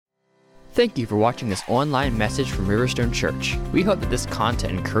Thank you for watching this online message from Riverstone Church. We hope that this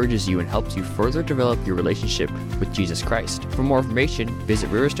content encourages you and helps you further develop your relationship with Jesus Christ. For more information, visit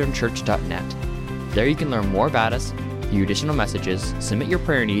riverstonechurch.net. There you can learn more about us, view additional messages, submit your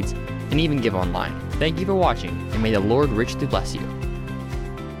prayer needs, and even give online. Thank you for watching, and may the Lord richly bless you.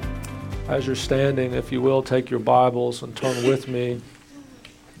 As you're standing, if you will, take your Bibles and turn with me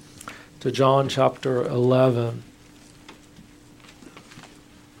to John chapter 11.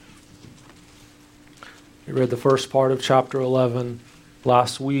 We read the first part of chapter 11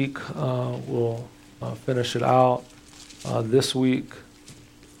 last week. We'll finish it out this week,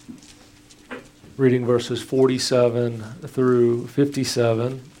 reading verses 47 through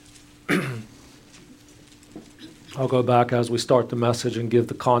 57. I'll go back as we start the message and give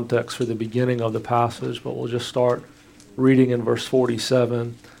the context for the beginning of the passage, but we'll just start reading in verse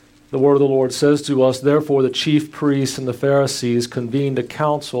 47. The word of the Lord says to us, "Therefore the chief priests and the Pharisees convened a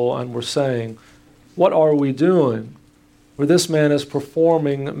council and were saying, 'What are we doing? For this man is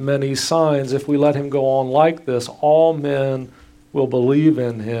performing many signs. If we let him go on like this, all men will believe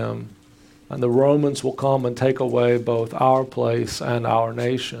in him, and the Romans will come and take away both our place and our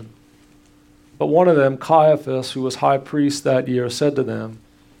nation.' But one of them, Caiaphas, who was high priest that year, said to them,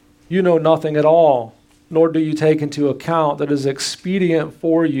 'You know nothing at all, nor do you take into account that it is expedient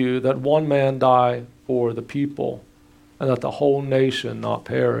for you that one man die for the people, and that the whole nation not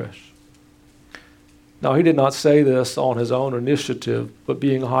perish.' Now he did not say this on his own initiative, but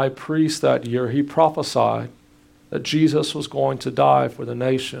being high priest that year, he prophesied that Jesus was going to die for the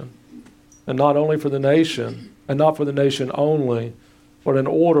nation, and not only for the nation, and not for the nation only, but in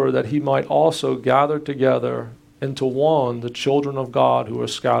order that he might also gather together into one the children of God who are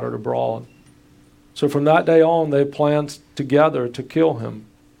scattered abroad. So from that day on they planned together to kill him.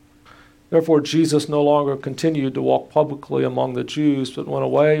 Therefore Jesus no longer continued to walk publicly among the Jews, but went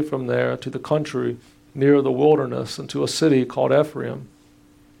away from there to the country near the wilderness and to a city called Ephraim.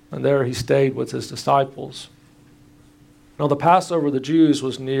 And there he stayed with his disciples. Now the Passover of the Jews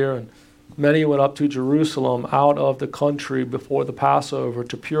was near, and many went up to Jerusalem out of the country before the Passover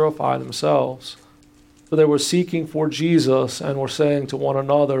to purify themselves. For they were seeking for Jesus and were saying to one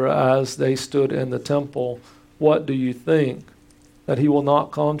another as they stood in the temple, 'What do you think? That he will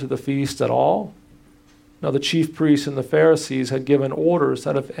not come to the feast at all?' Now the chief priests and the Pharisees had given orders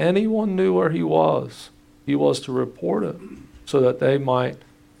that if anyone knew where he was to report it, so that they might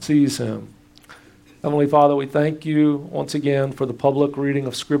seize him. Heavenly Father, we thank you once again for the public reading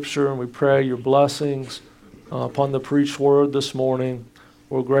of Scripture, and we pray your blessings upon the preached word this morning.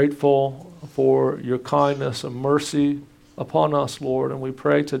 We're grateful for your kindness and mercy upon us, Lord, and we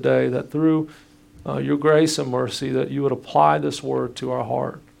pray today that through your grace and mercy that you would apply this word to our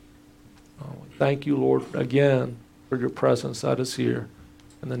heart. Thank you, Lord, again for your presence that is here.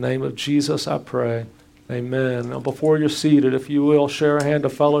 In the name of Jesus, I pray. Amen. Now, before you're seated, if you will, share a hand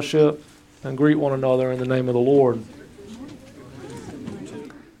of fellowship and greet one another in the name of the Lord.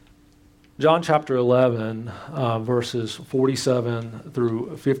 John chapter 11, verses 47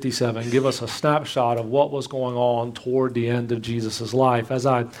 through 57, give us a snapshot of what was going on toward the end of Jesus' life. As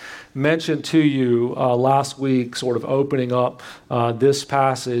I mentioned to you last week, sort of opening up this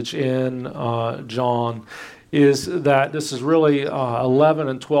passage in John, is that this is really 11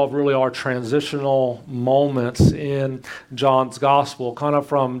 and 12 really are transitional moments in John's gospel, kind of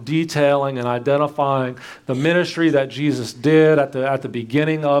from detailing and identifying the ministry that Jesus did at the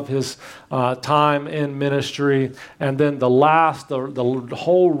beginning of his time in ministry, and then the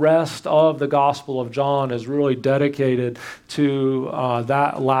whole rest of the Gospel of John is really dedicated to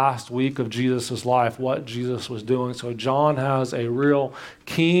that last week of Jesus' life, what Jesus was doing. So John has a real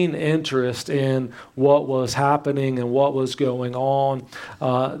keen interest in what was happening and what was going on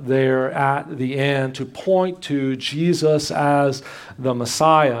there at the end to point to Jesus as the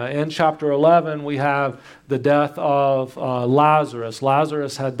Messiah. In chapter 11, we have the death of Lazarus.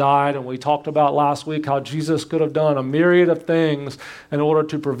 Lazarus had died, and we talked about last week how Jesus could have done a myriad of things in order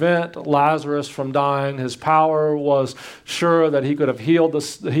to prevent Lazarus from dying. His power was sure that he could have healed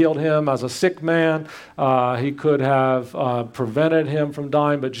him as a sick man. He could have prevented him from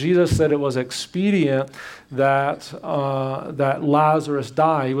dying, but Jesus said it was expedient that Lazarus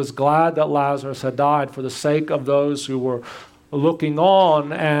die. He was glad that Lazarus had died for the sake of those who were looking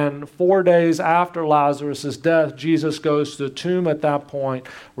on. And 4 days after Lazarus' death, Jesus goes to the tomb at that point,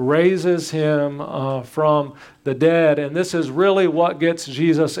 raises him from the dead. And this is really what gets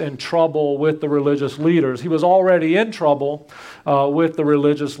Jesus in trouble with the religious leaders. He was already in trouble with the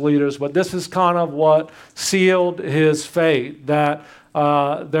religious leaders, but this is kind of what sealed his fate, that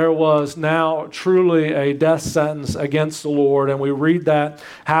there was now truly a death sentence against the Lord. And we read that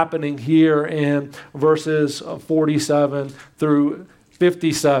happening here in verses 47 through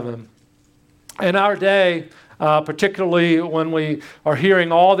 57. In our day, particularly when we are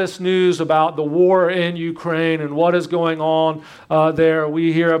hearing all this news about the war in Ukraine and what is going on there.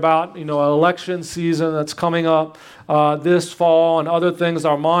 We hear about, an election season that's coming up this fall and other things.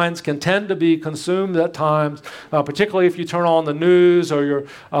 Our minds can tend to be consumed at times, particularly if you turn on the news or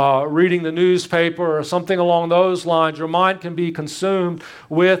you're reading the newspaper or something along those lines. Your mind can be consumed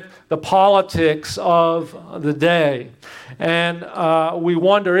with the politics of the day. And we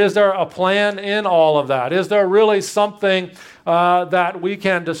wonder, is there a plan in all of that? Is there really something that we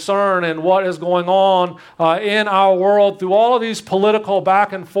can discern in what is going on in our world through all of these political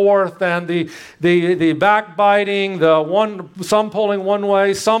back and forth and the backbiting, some pulling one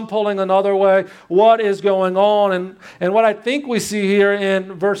way, some pulling another way? What is going on? And what I think we see here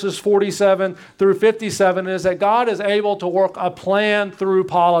in verses 47 through 57 is that God is able to work a plan through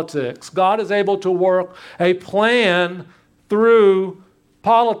politics. God is able to work a plan through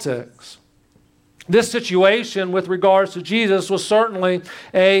politics. This situation with regards to Jesus was certainly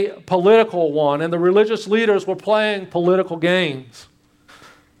a political one, and the religious leaders were playing political games.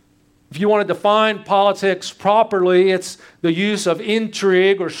 If you want to define politics properly, it's the use of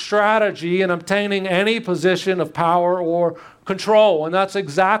intrigue or strategy in obtaining any position of power or control. And that's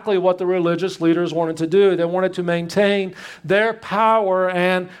exactly what the religious leaders wanted to do. They wanted to maintain their power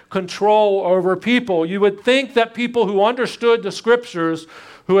and control over people. You would think that people who understood the Scriptures,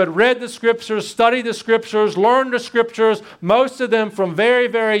 who had read the Scriptures, studied the Scriptures, learned the Scriptures, most of them from very,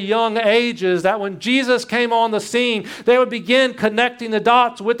 very young ages, that when Jesus came on the scene, they would begin connecting the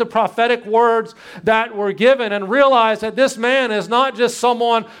dots with the prophetic words that were given and realize that this man is not just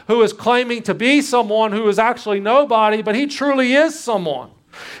someone who is claiming to be someone who is actually nobody, but he truly is someone.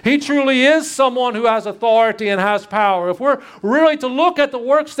 He truly is someone who has authority and has power. If we're really to look at the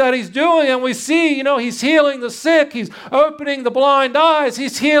works that he's doing and we see, he's healing the sick, he's opening the blind eyes,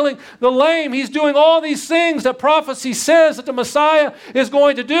 he's healing the lame, he's doing all these things that prophecy says that the Messiah is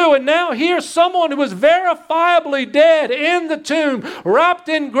going to do. And now here's someone who is verifiably dead in the tomb, wrapped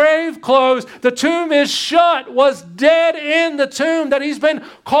in grave clothes. The tomb is shut, was dead in the tomb, that he's been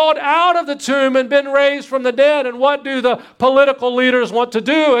called out of the tomb and been raised from the dead. And what do the political leaders want to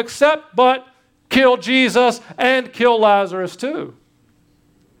do except but kill Jesus and kill Lazarus too?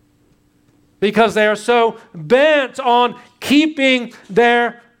 Because they are so bent on keeping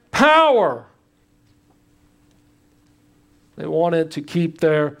their power. They wanted to keep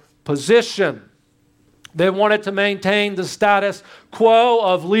their position. They wanted to maintain the status quo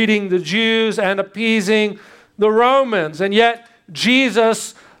of leading the Jews and appeasing the Romans. And yet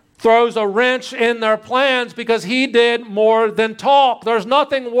Jesus throws a wrench in their plans because he did more than talk. There's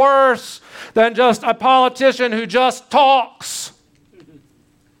nothing worse than just a politician who just talks.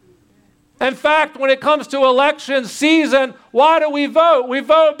 In fact, when it comes to election season, why do we vote? We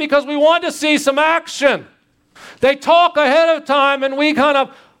vote because we want to see some action. They talk ahead of time and we kind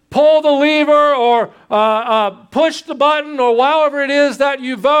of pull the lever or push the button or however it is that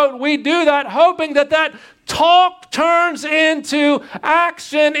you vote. We do that hoping that talk turns into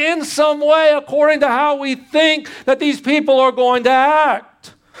action in some way according to how we think that these people are going to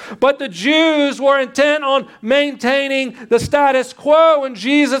act. But the Jews were intent on maintaining the status quo, and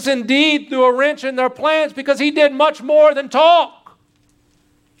Jesus indeed threw a wrench in their plans because he did much more than talk.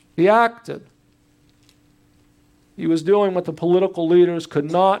 He acted. He was doing what the political leaders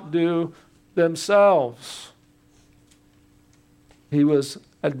could not do themselves. He was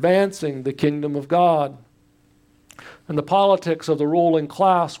advancing the kingdom of God. And the politics of the ruling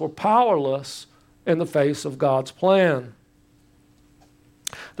class were powerless in the face of God's plan.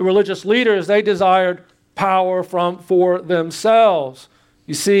 The religious leaders, they desired power for themselves.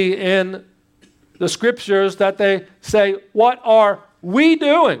 You see in the Scriptures that they say, what are we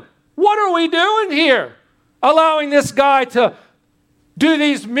doing? What are we doing here? Allowing this guy to do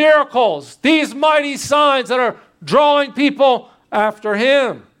these miracles, these mighty signs that are drawing people after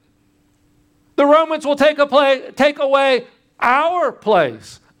him. The Romans will take away our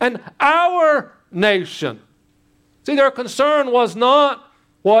place and our nation. See, their concern was not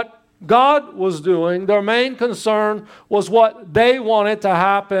what God was doing. Their main concern was what they wanted to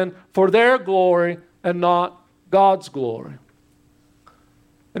happen for their glory and not God's glory.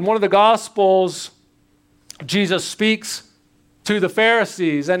 In one of the Gospels, Jesus speaks to the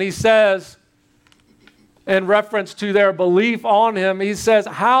Pharisees and he says, in reference to their belief on him, he says,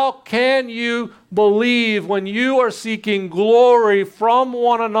 how can you believe when you are seeking glory from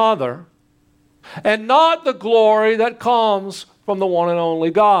one another and not the glory that comes from from the one and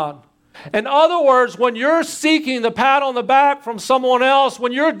only God. In other words, when you're seeking the pat on the back from someone else,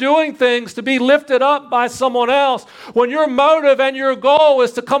 when you're doing things to be lifted up by someone else, when your motive and your goal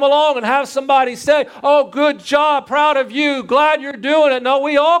is to come along and have somebody say, oh, good job, proud of you, glad you're doing it. No,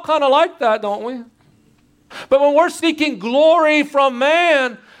 we all kind of like that, don't we? But when we're seeking glory from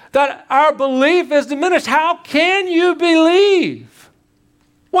man, that our belief is diminished. How can you believe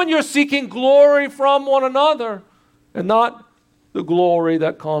when you're seeking glory from one another and not the glory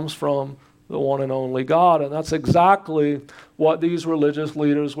that comes from the one and only God? And that's exactly what these religious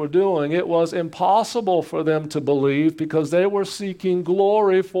leaders were doing. It was impossible for them to believe because they were seeking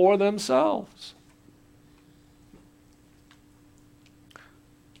glory for themselves.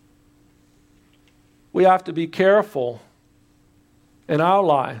 We have to be careful in our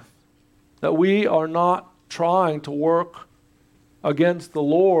life that we are not trying to work against the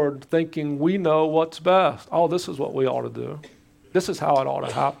Lord thinking we know what's best. Oh, this is what we ought to do. This is how it ought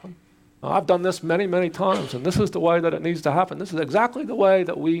to happen. I've done this many, many times, and this is the way that it needs to happen. This is exactly the way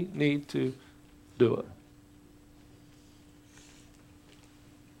that we need to do it.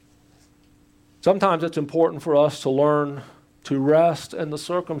 Sometimes it's important for us to learn to rest in the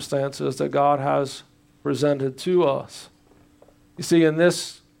circumstances that God has presented to us. You see, in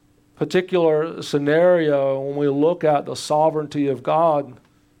this particular scenario, when we look at the sovereignty of God,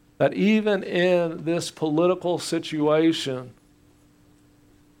 that even in this political situation,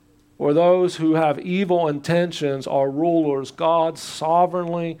 where those who have evil intentions are rulers, God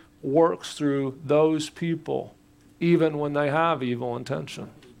sovereignly works through those people, even when they have evil intention.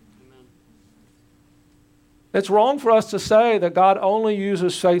 Amen. It's wrong for us to say that God only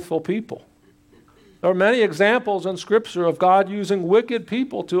uses faithful people. There are many examples in Scripture of God using wicked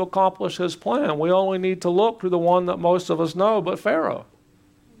people to accomplish His plan. We only need to look to the one that most of us know, but Pharaoh.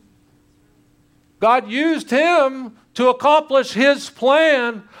 God used him to accomplish His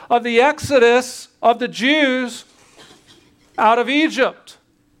plan of the exodus of the Jews out of Egypt.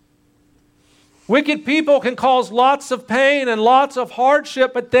 Wicked people can cause lots of pain and lots of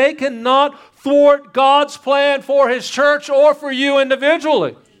hardship, but they cannot thwart God's plan for His church or for you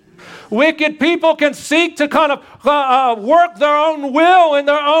individually. Wicked people can seek to kind of work their own will and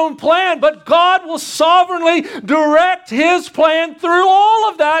their own plan, but God will sovereignly direct His plan through all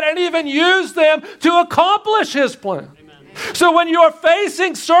of that and even use them to accomplish His plan. So when you're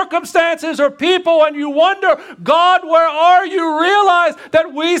facing circumstances or people and you wonder, God, where are you? Realize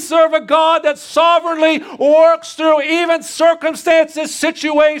that we serve a God that sovereignly works through even circumstances,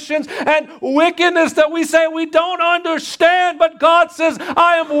 situations, and wickedness that we say we don't understand. But God says,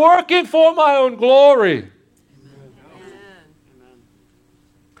 I am working for my own glory. Amen.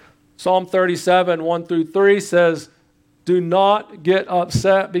 Psalm 37, 1-3 says, do not get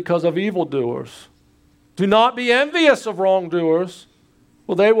upset because of evildoers. Do not be envious of wrongdoers,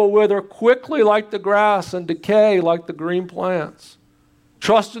 for they will wither quickly like the grass and decay like the green plants.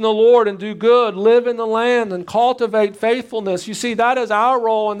 Trust in the Lord and do good. Live in the land and cultivate faithfulness. You see, that is our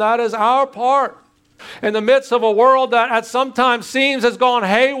role and that is our part. In the midst of a world that at sometimes seems has gone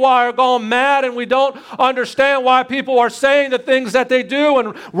haywire, gone mad, and we don't understand why people are saying the things that they do,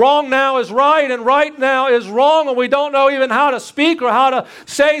 and wrong now is right and right now is wrong, and we don't know even how to speak or how to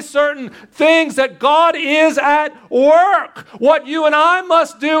say certain things, that God is at work. What you and I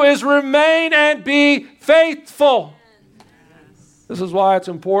must do is remain and be faithful. This is why it's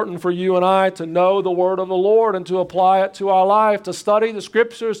important for you and I to know the word of the Lord and to apply it to our life, to study the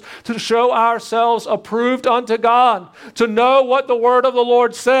Scriptures, to show ourselves approved unto God, to know what the word of the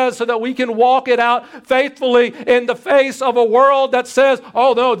Lord says so that we can walk it out faithfully in the face of a world that says,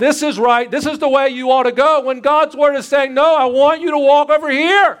 oh no, this is right, this is the way you ought to go, when God's word is saying, no, I want you to walk over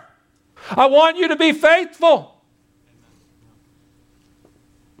here. I want you to be faithful.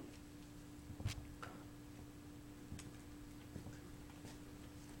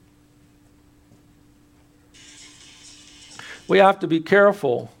 We have to be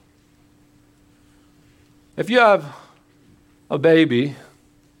careful. If you have a baby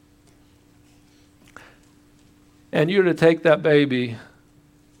and you're to take that baby,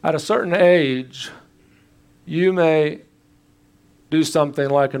 at a certain age, you may do something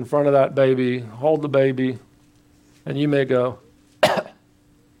like in front of that baby, hold the baby, and you may go,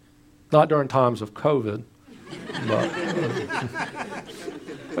 not during times of COVID,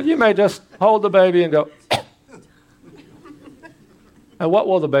 but you may just hold the baby and go, and what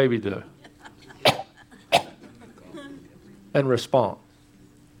will the baby do in response?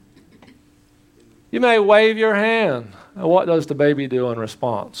 You may wave your hand. And what does the baby do in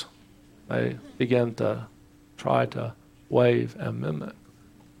response? They begin to try to wave and mimic.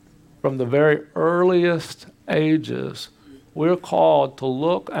 From the very earliest ages, we're called to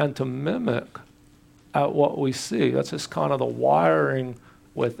look and to mimic at what we see. That's just kind of the wiring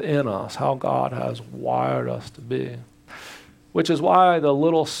within us, how God has wired us to be. Which is why the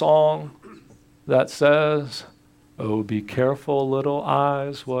little song that says, "Oh, be careful, little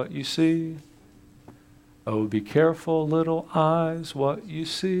eyes, what you see. Oh, be careful, little eyes, what you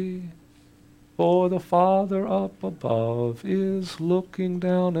see. For the Father up above is looking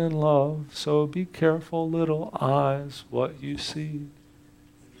down in love. So be careful, little eyes, what you see."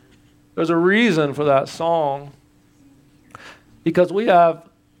 There's a reason for that song. Because we have,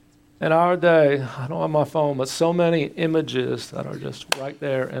 in our day, I don't have my phone, but so many images that are just right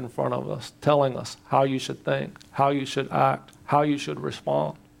there in front of us, telling us how you should think, how you should act, how you should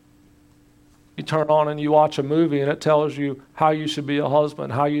respond. You turn on and you watch a movie and it tells you how you should be a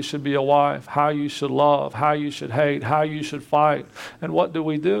husband, how you should be a wife, how you should love, how you should hate, how you should fight. And what do?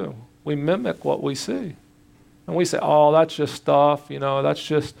 We mimic what we see. And we say, oh, that's just stuff, that's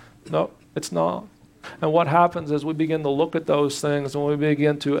just, no, it's not. And what happens is we begin to look at those things and we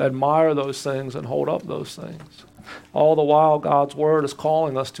begin to admire those things and hold up those things. All the while, God's word is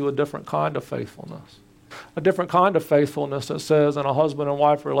calling us to a different kind of faithfulness. A different kind of faithfulness that says in a husband and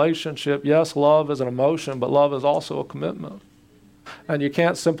wife relationship, yes, love is an emotion, but love is also a commitment. And you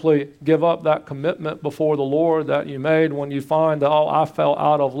can't simply give up that commitment before the Lord that you made when you find that, oh, I fell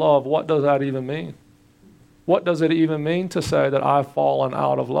out of love. What does that even mean? What does it even mean to say that I've fallen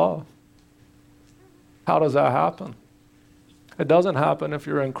out of love? How does that happen? It doesn't happen if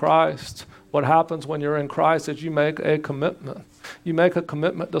you're in Christ. What happens when you're in Christ is you make a commitment. You make a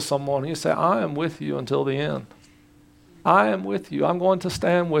commitment to someone. You say, I am with you until the end. I am with you. I'm going to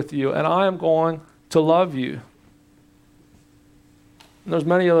stand with you, and I am going to love you. And there's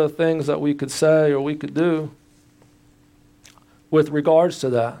many other things that we could say or we could do with regards to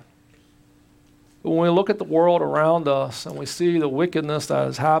that. But when we look at the world around us and we see the wickedness that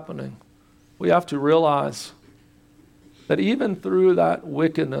is happening, we have to realize that even through that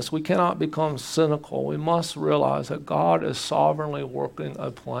wickedness, we cannot become cynical. We must realize that God is sovereignly working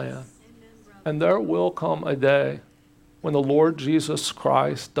a plan. And there will come a day when the Lord Jesus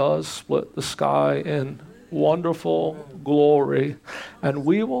Christ does split the sky in wonderful glory, and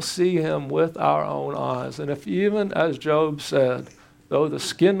we will see him with our own eyes. And if even, as Job said, though the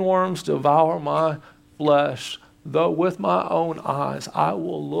skin worms devour my flesh, though with my own eyes I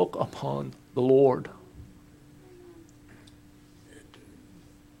will look upon the Lord.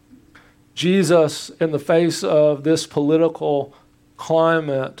 Jesus, in the face of this political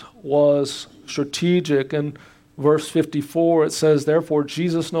climate, was strategic. In verse 54, it says, therefore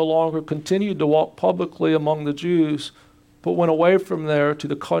Jesus no longer continued to walk publicly among the Jews, but went away from there to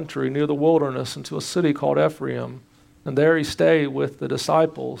the country near the wilderness into a city called Ephraim. And there he stayed with the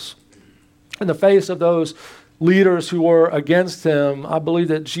disciples. In the face of those leaders who were against him, I believe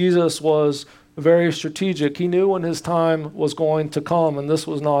that Jesus was very strategic. He knew when his time was going to come, and this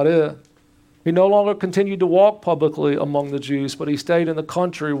was not it. He no longer continued to walk publicly among the Jews, but he stayed in the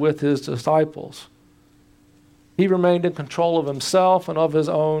country with his disciples. He remained in control of himself and of his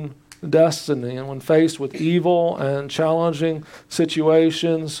own destiny. And when faced with evil and challenging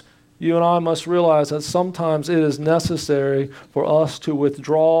situations, you and I must realize that sometimes it is necessary for us to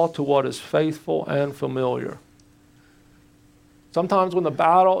withdraw to what is faithful and familiar. Sometimes when the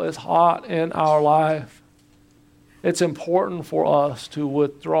battle is hot in our life, it's important for us to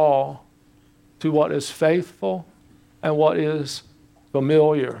withdraw to what is faithful and what is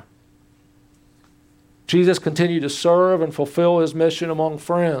familiar. Jesus continued to serve and fulfill his mission among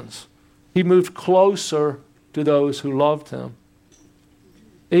friends. He moved closer to those who loved him.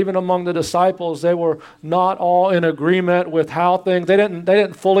 Even among the disciples, they were not all in agreement with how things, they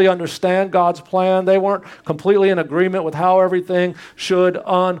didn't fully understand God's plan. They weren't completely in agreement with how everything should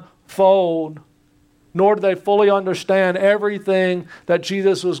unfold. Nor did they fully understand everything that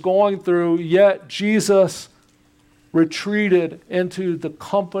Jesus was going through, yet Jesus retreated into the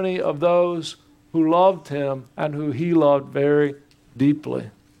company of those who loved him and who he loved very deeply.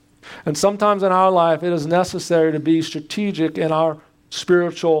 And sometimes in our life, it is necessary to be strategic in our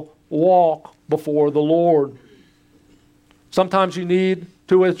spiritual walk before the Lord. Sometimes you need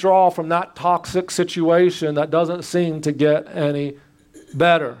to withdraw from that toxic situation that doesn't seem to get any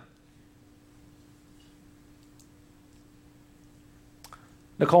better.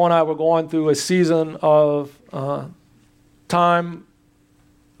 Nicole and I were going through a season of time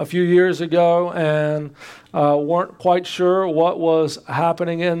a few years ago and weren't quite sure what was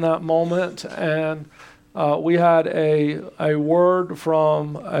happening in that moment. And we had a word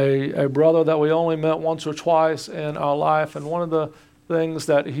from a brother that we only met once or twice in our life. And one of the things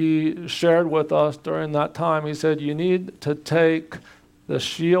that he shared with us during that time. He said, you need to take the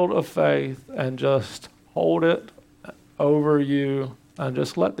shield of faith and just hold it over you and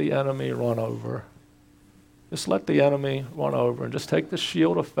just let the enemy run over. Just let the enemy run over and just take the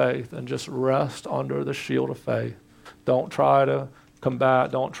shield of faith and just rest under the shield of faith. Don't try to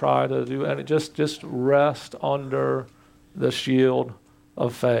combat. Don't try to do any. Just rest under the shield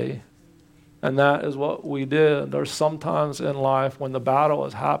of faith. And that is what we did. There's sometimes in life when the battle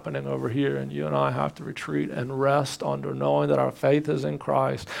is happening over here and you and I have to retreat and rest under knowing that our faith is in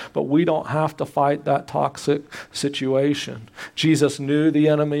Christ. But we don't have to fight that toxic situation. Jesus knew the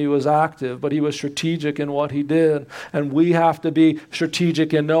enemy was active, but he was strategic in what he did. And we have to be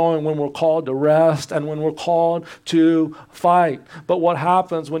strategic in knowing when we're called to rest and when we're called to fight. But what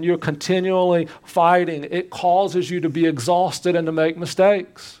happens when you're continually fighting, it causes you to be exhausted and to make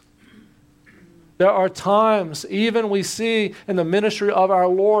mistakes. There are times, even we see in the ministry of our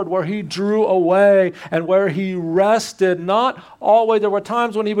Lord, where he drew away and where he rested. Not always, there were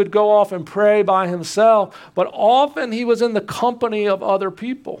times when he would go off and pray by himself, but often he was in the company of other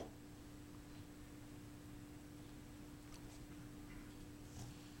people.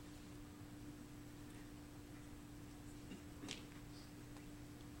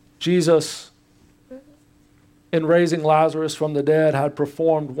 Jesus, in raising Lazarus from the dead, had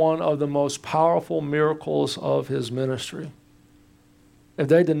performed one of the most powerful miracles of his ministry. If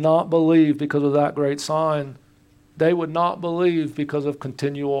they did not believe because of that great sign, they would not believe because of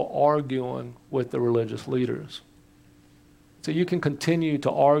continual arguing with the religious leaders. So you can continue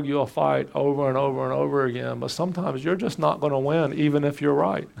to argue a fight over and over and over again, but sometimes you're just not going to win even if you're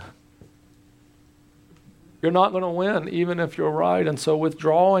right. You're not going to win even if you're right. And so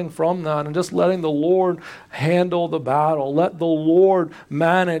withdrawing from that and just letting the Lord handle the battle. Let the Lord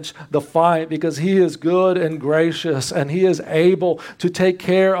manage the fight because he is good and gracious and he is able to take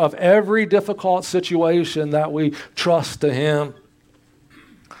care of every difficult situation that we trust to him.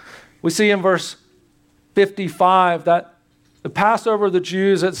 We see in verse 55 that the Passover of the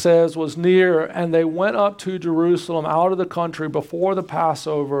Jews, it says, was near, and they went up to Jerusalem out of the country before the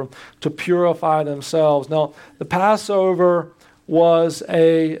Passover to purify themselves. Now, the Passover was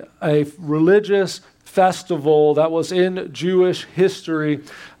a religious festival that was in Jewish history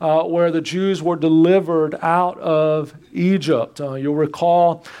where the Jews were delivered out of Egypt. You'll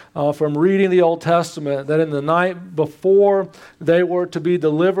recall from reading the Old Testament that in the night before they were to be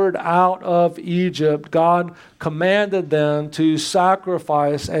delivered out of Egypt, God commanded them to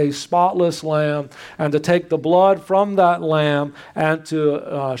sacrifice a spotless lamb and to take the blood from that lamb and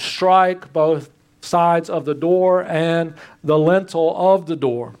to strike both sides of the door and the lintel of the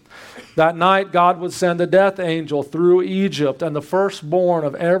door. That night, God would send a death angel through Egypt, and the firstborn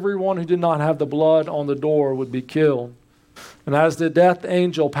of everyone who did not have the blood on the door would be killed. And as the death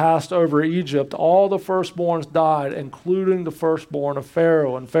angel passed over Egypt, all the firstborns died, including the firstborn of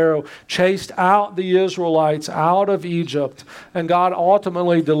Pharaoh. And Pharaoh chased out the Israelites out of Egypt, and God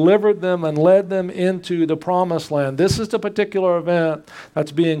ultimately delivered them and led them into the promised land. This is the particular event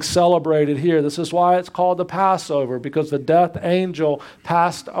that's being celebrated here. This is why it's called the Passover, because the death angel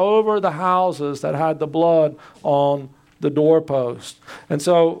passed over the houses that had the blood on the doorpost. And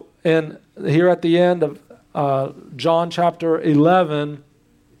so here at the end of John chapter 11,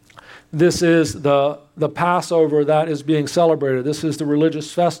 this is the Passover that is being celebrated. This is the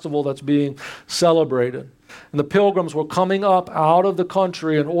religious festival that's being celebrated. And the pilgrims were coming up out of the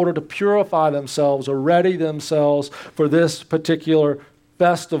country in order to purify themselves or ready themselves for this particular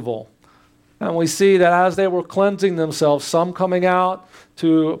festival. And we see that as they were cleansing themselves, some coming out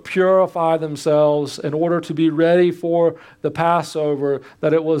to purify themselves in order to be ready for the Passover,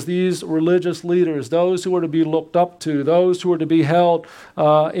 that it was these religious leaders, those who were to be looked up to, those who were to be held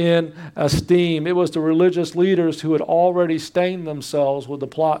in esteem. It was the religious leaders who had already stained themselves with the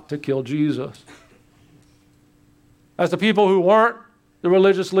plot to kill Jesus. As the people who weren't the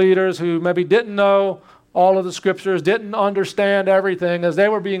religious leaders, who maybe didn't know all of the scriptures, didn't understand everything, as they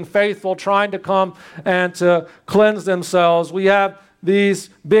were being faithful, trying to come and to cleanse themselves, we have these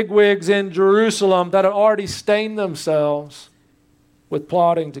bigwigs in Jerusalem that had already stained themselves with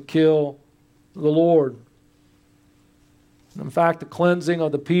plotting to kill the Lord. In fact, the cleansing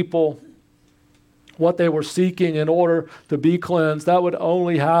of the people, what they were seeking in order to be cleansed, that would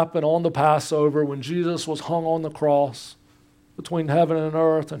only happen on the Passover when Jesus was hung on the cross between heaven and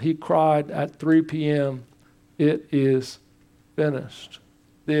earth, and he cried at 3 p.m., "It is finished."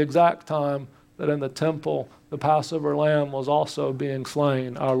 The exact time that in the temple the Passover lamb was also being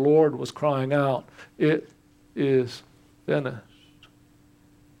slain, our Lord was crying out, "It is finished."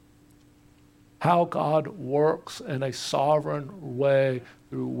 how God works in a sovereign way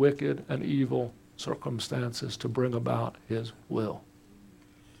through wicked and evil circumstances to bring about his will.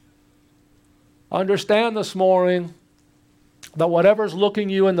 Understand this morning that whatever's looking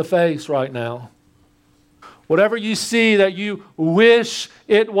you in the face right now, whatever you see that you wish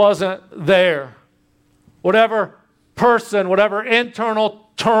it wasn't there, whatever person, whatever internal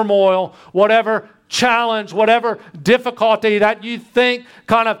turmoil, whatever challenge, whatever difficulty that you think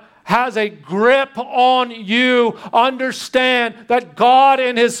kind of has a grip on you, understand that God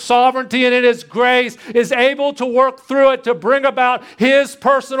in his sovereignty and in his grace is able to work through it to bring about his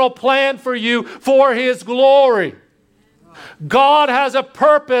personal plan for you for his glory. God has a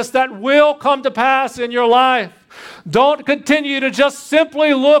purpose that will come to pass in your life. Don't continue to just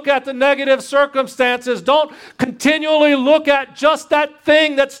simply look at the negative circumstances. Don't continually look at just that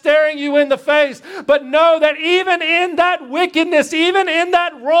thing that's staring you in the face. But know that even in that wickedness, even in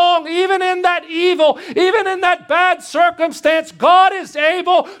that wrong, even in that evil, even in that bad circumstance, God is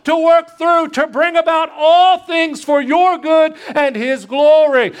able to work through to bring about all things for your good and his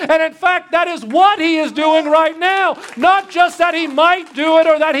glory. And in fact, that is what he is doing right now. Not just that he might do it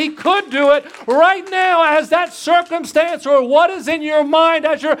or that he could do it. Right now, as that circumstance or what is in your mind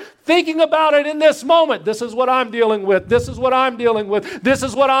as you're thinking about it in this moment. This is what I'm dealing with. This is what I'm dealing with. This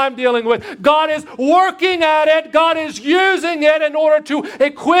is what I'm dealing with. God is working at it. God is using it in order to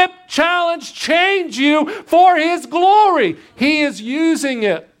equip, challenge, change you for his glory. He is using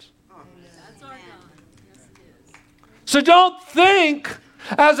it. So don't think,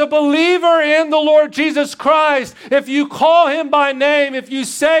 as a believer in the Lord Jesus Christ, if you call him by name, if you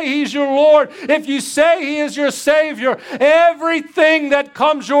say he's your Lord, if you say he is your Savior, everything that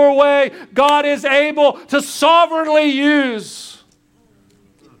comes your way, God is able to sovereignly use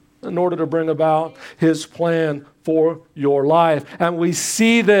in order to bring about his plan for your life. And we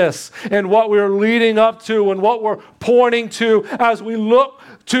see this in what we're leading up to and what we're pointing to as we look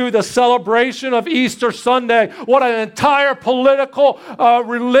to the celebration of Easter Sunday. What an entire political,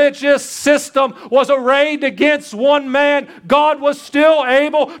 religious system was arrayed against one man. God was still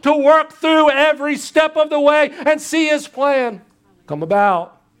able to work through every step of the way and see his plan come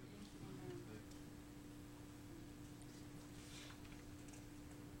about.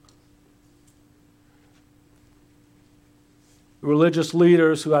 Religious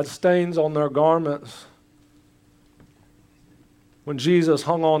leaders who had stains on their garments, when Jesus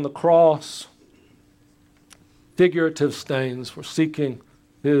hung on the cross, figurative stains for seeking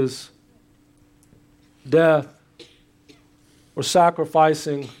his death, or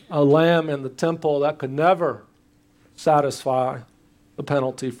sacrificing a lamb in the temple that could never satisfy the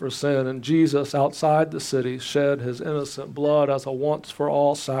penalty for sin. And Jesus, outside the city, shed his innocent blood as a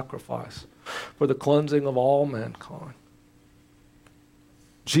once-for-all sacrifice for the cleansing of all mankind.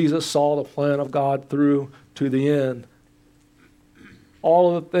 Jesus saw the plan of God through to the end.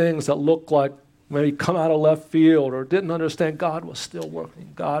 All of the things that looked like maybe come out of left field or didn't understand, God was still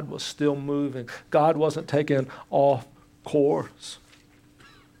working. God was still moving. God wasn't taking off course.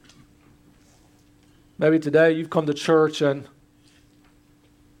 Maybe today you've come to church and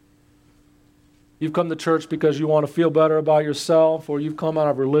you've come to church because you want to feel better about yourself, or you've come out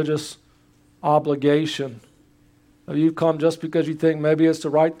of religious obligation. Or you've come just because you think maybe it's the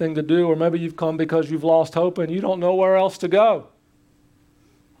right thing to do, or maybe you've come because you've lost hope and you don't know where else to go.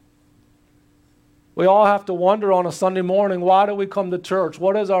 We all have to wonder on a Sunday morning, why do we come to church?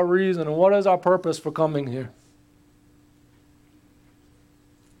 What is our reason and what is our purpose for coming here?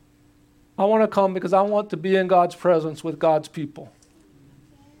 I want to come because I want to be in God's presence with God's people.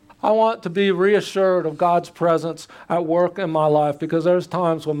 I want to be reassured of God's presence at work in my life, because there's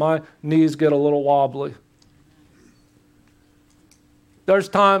times when my knees get a little wobbly. There's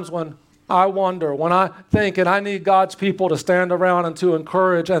times when I wonder, when I think, and I need God's people to stand around and to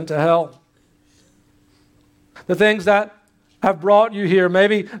encourage and to help. The things that have brought you here,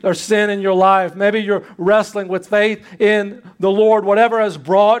 maybe there's sin in your life, maybe you're wrestling with faith in the Lord. Whatever has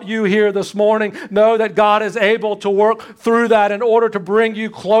brought you here this morning, know that God is able to work through that in order to bring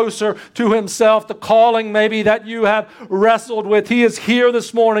you closer to himself. The calling maybe that you have wrestled with, he is here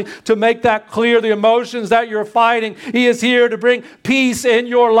this morning to make that clear. The emotions that you're fighting, he is here to bring peace in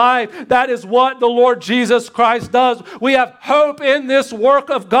your life. That is what the Lord Jesus Christ does. We have hope in this work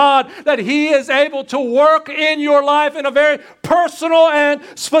of God, that he is able to work in your life in a very personal and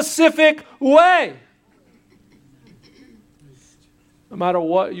specific way. No matter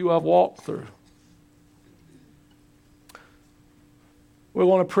what you have walked through. We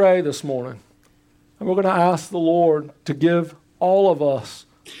want to pray this morning. And we're going to ask the Lord to give all of us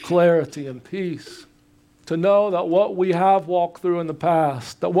clarity and peace. to know that what we have walked through in the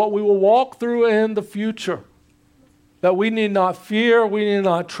past, that what we will walk through in the future, that we need not fear, we need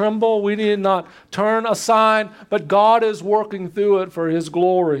not tremble, we need not turn aside, but God is working through it for His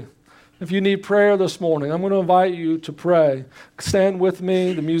glory. If you need prayer this morning, I'm going to invite you to pray. Stand with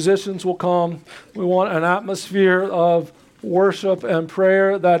me. The musicians will come. We want an atmosphere of worship and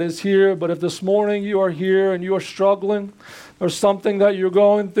prayer that is here. But if this morning you are here and you are struggling, or something that you're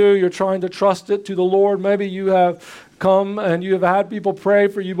going through, you're trying to trust it to the Lord, maybe you have come and you have had people pray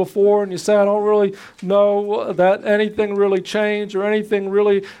for you before and you say, I don't really know that anything really changed or anything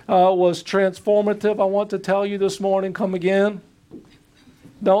really was transformative. I want to tell you this morning, come again.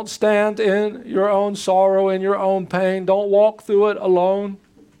 Don't stand in your own sorrow, in your own pain. Don't walk through it alone.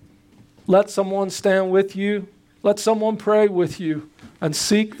 Let someone stand with you. Let someone pray with you and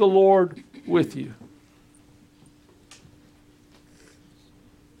seek the Lord with you.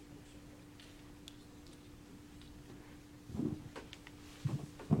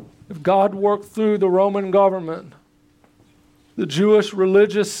 If God worked through the Roman government, the Jewish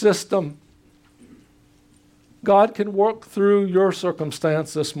religious system, God can work through your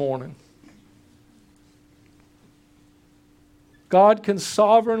circumstance this morning. God can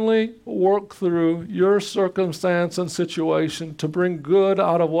sovereignly work through your circumstance and situation to bring good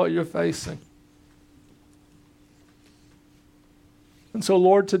out of what you're facing. And so,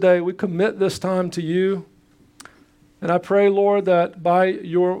 Lord, today we commit this time to you. And I pray, Lord, that by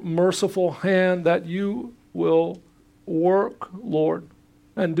your merciful hand that you will work, Lord,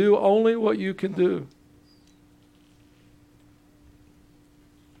 and do only what you can do.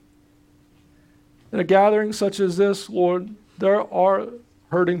 In a gathering such as this, Lord, there are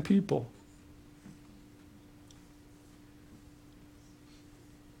hurting people.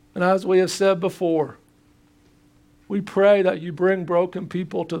 And as we have said before, we pray that you bring broken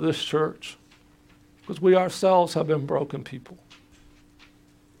people to this church, because we ourselves have been broken people.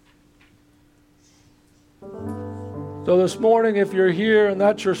 So this morning, if you're here and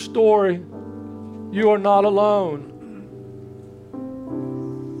that's your story, you are not alone.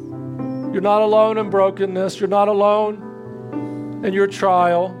 You're not alone in brokenness. You're not alone in your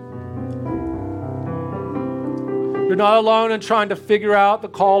trial. You're not alone in trying to figure out the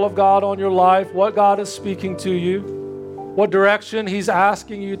call of God on your life, what God is speaking to you, what direction He's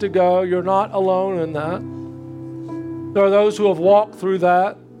asking you to go. You're not alone in that. There are those who have walked through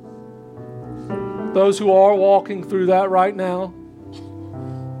that, those who are walking through that right now.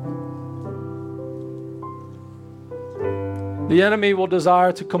 The enemy will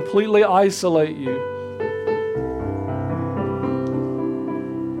desire to completely isolate you.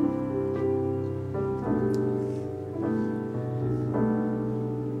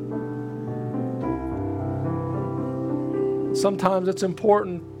 Sometimes it's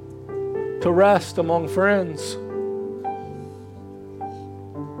important to rest among friends.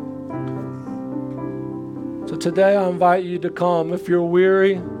 So today I invite you to come. If you're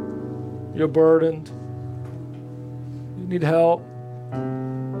weary, you're burdened, need help,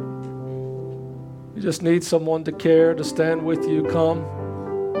 you just need someone to care, to stand with you, come.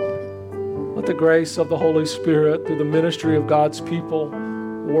 Let the grace of the Holy Spirit through the ministry of God's people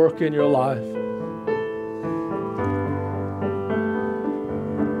work in your life.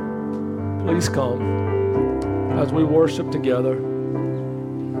 Please come as we worship together.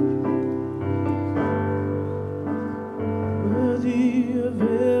 Worthy of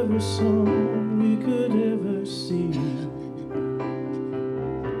every song.